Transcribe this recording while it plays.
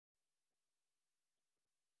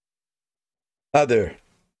Hi there.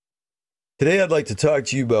 Today I'd like to talk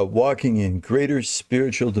to you about walking in greater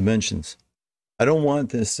spiritual dimensions. I don't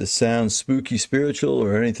want this to sound spooky spiritual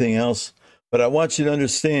or anything else, but I want you to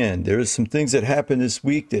understand there are some things that happened this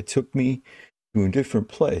week that took me to a different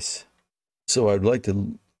place. So I'd like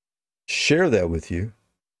to share that with you,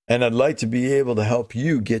 and I'd like to be able to help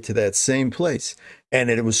you get to that same place. And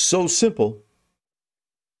it was so simple,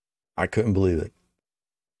 I couldn't believe it.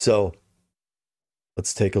 So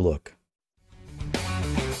let's take a look.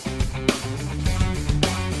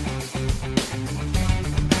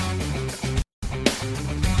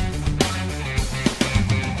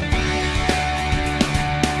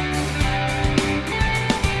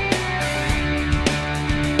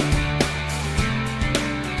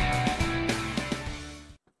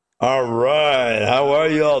 All right. How are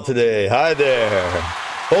you all today? Hi there.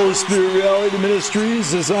 Holy Spirit Reality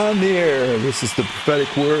Ministries is on the air. This is the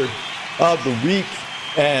prophetic word of the week.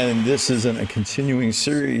 And this is a continuing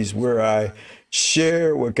series where I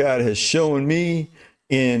share what God has shown me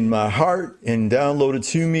in my heart and downloaded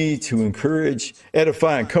to me to encourage,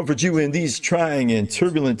 edify, and comfort you in these trying and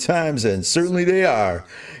turbulent times. And certainly they are.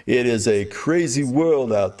 It is a crazy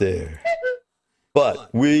world out there.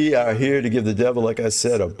 But we are here to give the devil, like I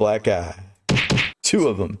said, a black eye. Two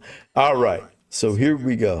of them. All right. So here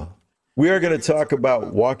we go. We are going to talk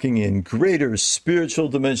about walking in greater spiritual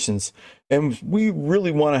dimensions. And we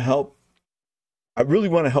really want to help. I really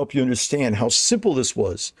want to help you understand how simple this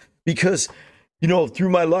was. Because, through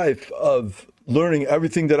my life of learning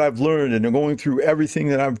everything that I've learned and going through everything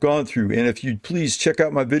that I've gone through. And if you'd please check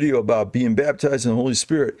out my video about being baptized in the Holy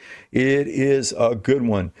Spirit, it is a good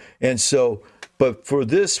one. And so, but for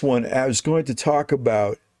this one, I was going to talk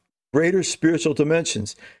about greater spiritual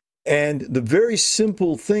dimensions. And the very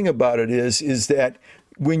simple thing about it is that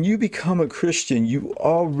when you become a Christian, you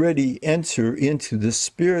already enter into the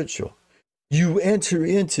spiritual. You enter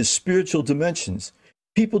into spiritual dimensions.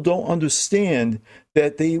 People don't understand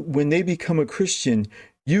that when they become a Christian,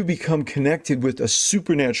 you become connected with a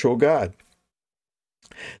supernatural God.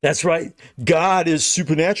 That's right. God is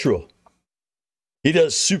supernatural. He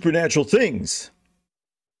does supernatural things.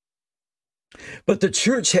 But the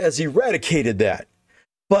church has eradicated that.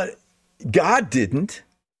 But God didn't.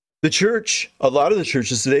 The church, a lot of the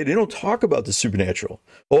churches today, they don't talk about the supernatural.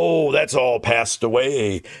 Oh, that's all passed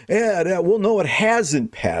away. Yeah, well, no, it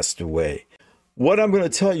hasn't passed away. What I'm going to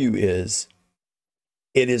tell you is,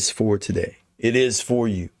 it is for today. It is for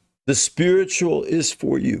you. The spiritual is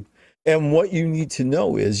for you. And what you need to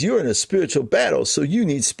know is you're in a spiritual battle, so you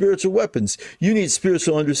need spiritual weapons. You need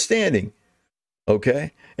spiritual understanding.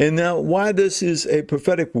 Okay? And now why this is a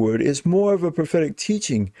prophetic word is more of a prophetic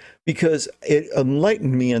teaching because it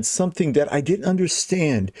enlightened me on something that I didn't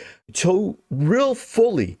understand so real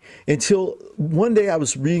fully until one day I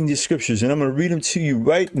was reading these scriptures, and I'm going to read them to you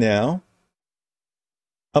right now.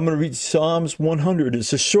 I'm going to read Psalms 100.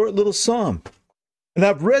 It's a short little psalm. And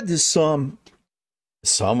I've read this Psalm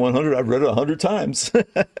 100, I've read it 100 times.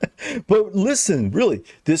 But listen, really,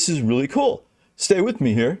 this is really cool. Stay with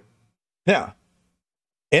me here. Now,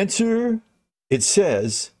 enter, it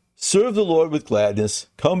says, serve the Lord with gladness,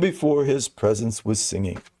 come before his presence with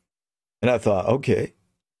singing. And I thought, okay,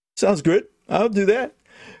 sounds good. I'll do that.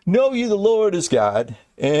 Know ye the Lord is God,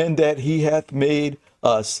 and that he hath made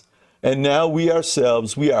us. And now we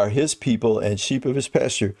ourselves, we are his people and sheep of his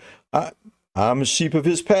pasture. I'm a sheep of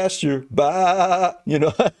his pasture. Bah,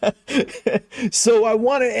 So I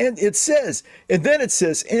want to end, it says, and then it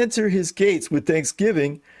says, enter his gates with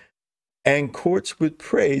thanksgiving and courts with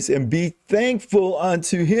praise, and be thankful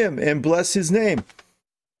unto him and bless his name.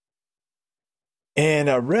 And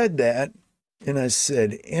I read that and I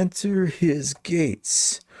said, enter his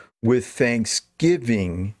gates with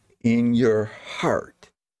thanksgiving in your heart.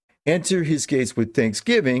 Enter his gates with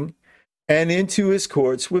thanksgiving and into his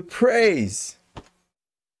courts with praise.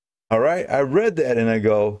 All right. I read that and I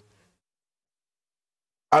go,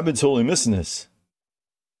 I've been totally missing this.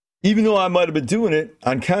 Even though I might have been doing it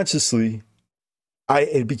unconsciously,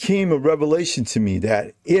 it became a revelation to me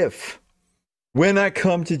that when I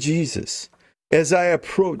come to Jesus, as I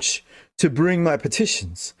approach to bring my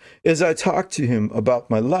petitions, as I talk to him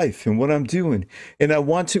about my life and what I'm doing, and I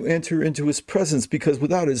want to enter into his presence, because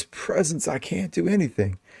without his presence, I can't do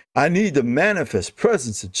anything. I need the manifest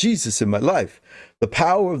presence of Jesus in my life, the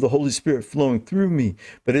power of the Holy Spirit flowing through me,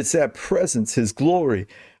 but it's that presence, his glory,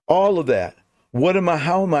 all of that.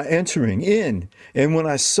 How am I entering in? And when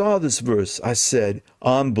I saw this verse, I said,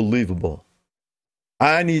 unbelievable.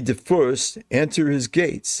 I need to first enter his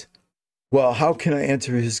gates. Well, how can I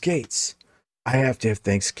enter his gates? I have to have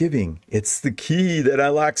thanksgiving. It's the key that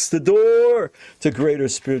unlocks the door to greater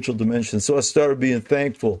spiritual dimensions. So I started being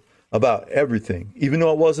thankful about everything, even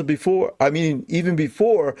though I wasn't before. I mean, even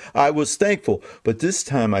before I was thankful, but this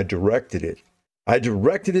time I directed it. I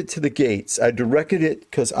directed it to the gates. I directed it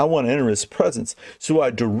because I want to enter his presence. So I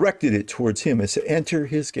directed it towards him. I said, enter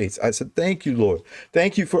his gates. I said, thank you, Lord.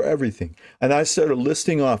 Thank you for everything. And I started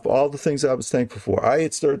listing off all the things I was thankful for. I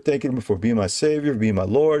had started thanking him for being my Savior, being my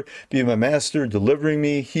Lord, being my Master, delivering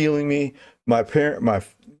me, healing me,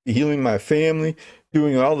 healing my family,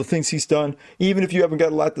 doing all the things he's done. Even if you haven't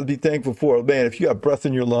got a lot to be thankful for, man, if you got breath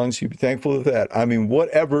in your lungs, you be thankful for that. I mean,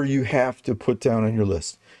 whatever you have to put down on your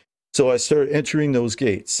list. So I started entering those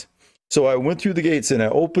gates. So I went through the gates and I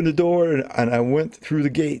opened the door and I went through the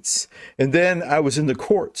gates. And then I was in the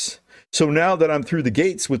courts. So now that I'm through the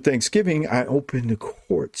gates with thanksgiving, I open the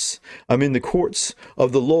courts. I'm in the courts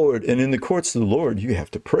of the Lord. And in the courts of the Lord, you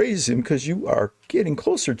have to praise him because you are getting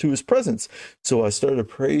closer to his presence. So I started to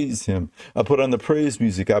praise him. I put on the praise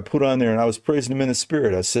music. I put on there and I was praising him in the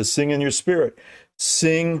spirit. I said, sing in your spirit.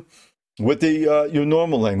 Sing with your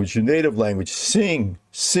normal language, your native language. Sing,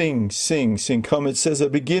 sing, sing, sing. Come, it says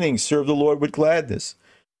at the beginning, serve the Lord with gladness.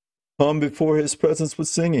 Come before his presence with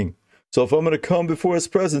singing. So if I'm going to come before his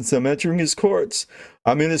presence, I'm entering his courts.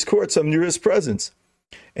 I'm in his courts. I'm near his presence.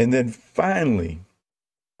 And then finally,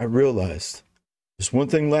 I realized there's one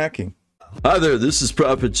thing lacking. Hi there, this is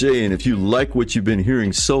Prophet Jay, and if you like what you've been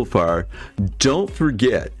hearing so far, don't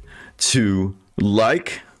forget to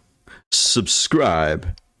like,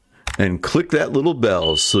 subscribe, and click that little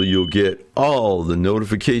bell so you'll get all the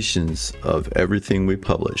notifications of everything we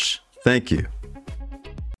publish. Thank you.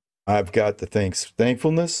 I've got the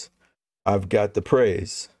thankfulness. I've got the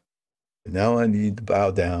praise. And now I need to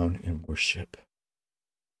bow down and worship.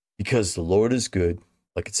 Because the Lord is good,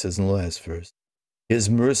 like it says in the last verse. His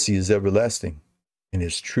mercy is everlasting, and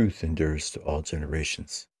his truth endures to all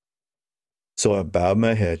generations. So I bowed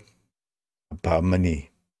my head, I bowed my knee,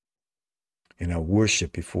 and I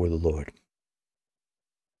worship before the Lord.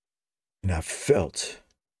 And I felt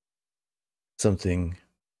something.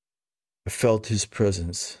 I felt his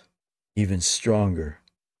presence even stronger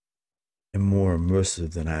and more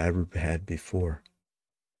immersive than I ever had before.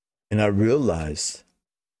 And I realized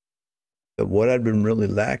that what I'd been really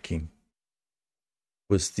lacking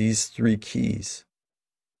was these three keys.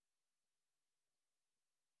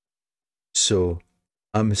 So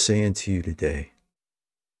I'm saying to you today,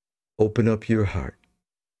 open up your heart.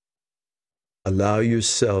 Allow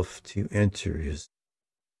yourself to enter his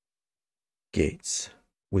gates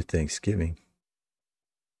with thanksgiving.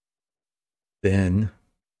 Then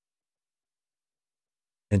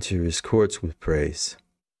enter his courts with praise.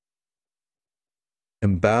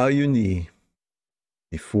 And bow your knee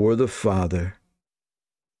before the Father.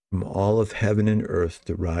 From all of heaven and earth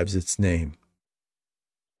derives its name.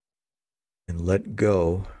 And let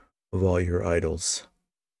go of all your idols.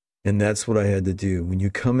 And that's what I had to do. When you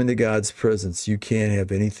come into God's presence, you can't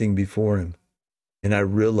have anything before him. And I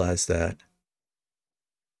realized that.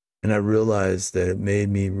 And I realized that it made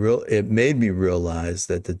me realize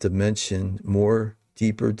that the dimension, more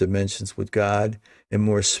deeper dimensions with God and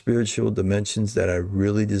more spiritual dimensions that I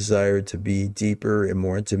really desired to be deeper and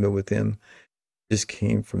more intimate with him, just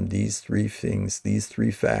came from these three things, these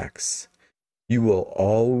three facts. You will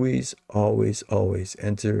always, always, always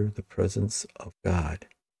enter the presence of God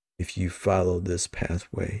if you follow this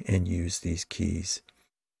pathway and use these keys.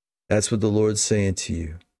 That's what the Lord's saying to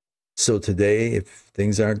you. So today, if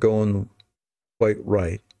things aren't going quite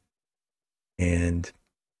right and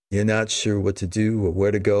you're not sure what to do or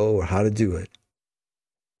where to go or how to do it,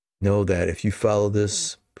 know that if you follow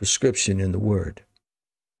this prescription in the Word,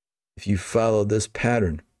 if you follow this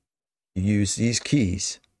pattern, you use these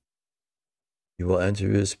keys, you will enter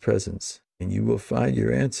his presence and you will find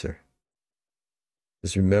your answer.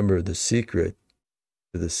 Just remember, the secret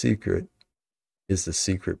to the secret is the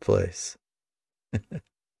secret place.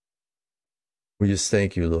 We just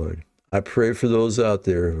thank you, Lord. I pray for those out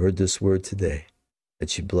there who heard this word today,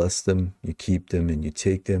 that you bless them, you keep them, and you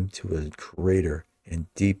take them to a greater and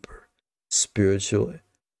deeper spiritual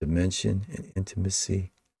dimension and intimacy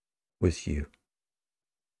with you.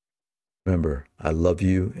 Remember, I love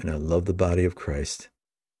you and I love the body of Christ.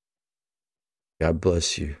 God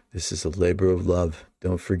bless you. This is a labor of love.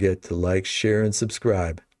 Don't forget to like, share, and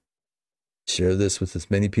subscribe. Share this with as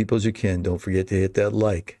many people as you can. Don't forget to hit that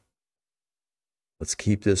like. Let's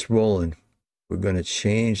keep this rolling. We're going to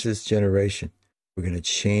change this generation. We're going to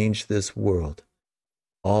change this world,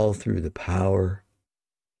 all through the power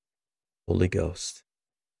of the Holy Ghost.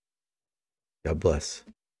 God bless.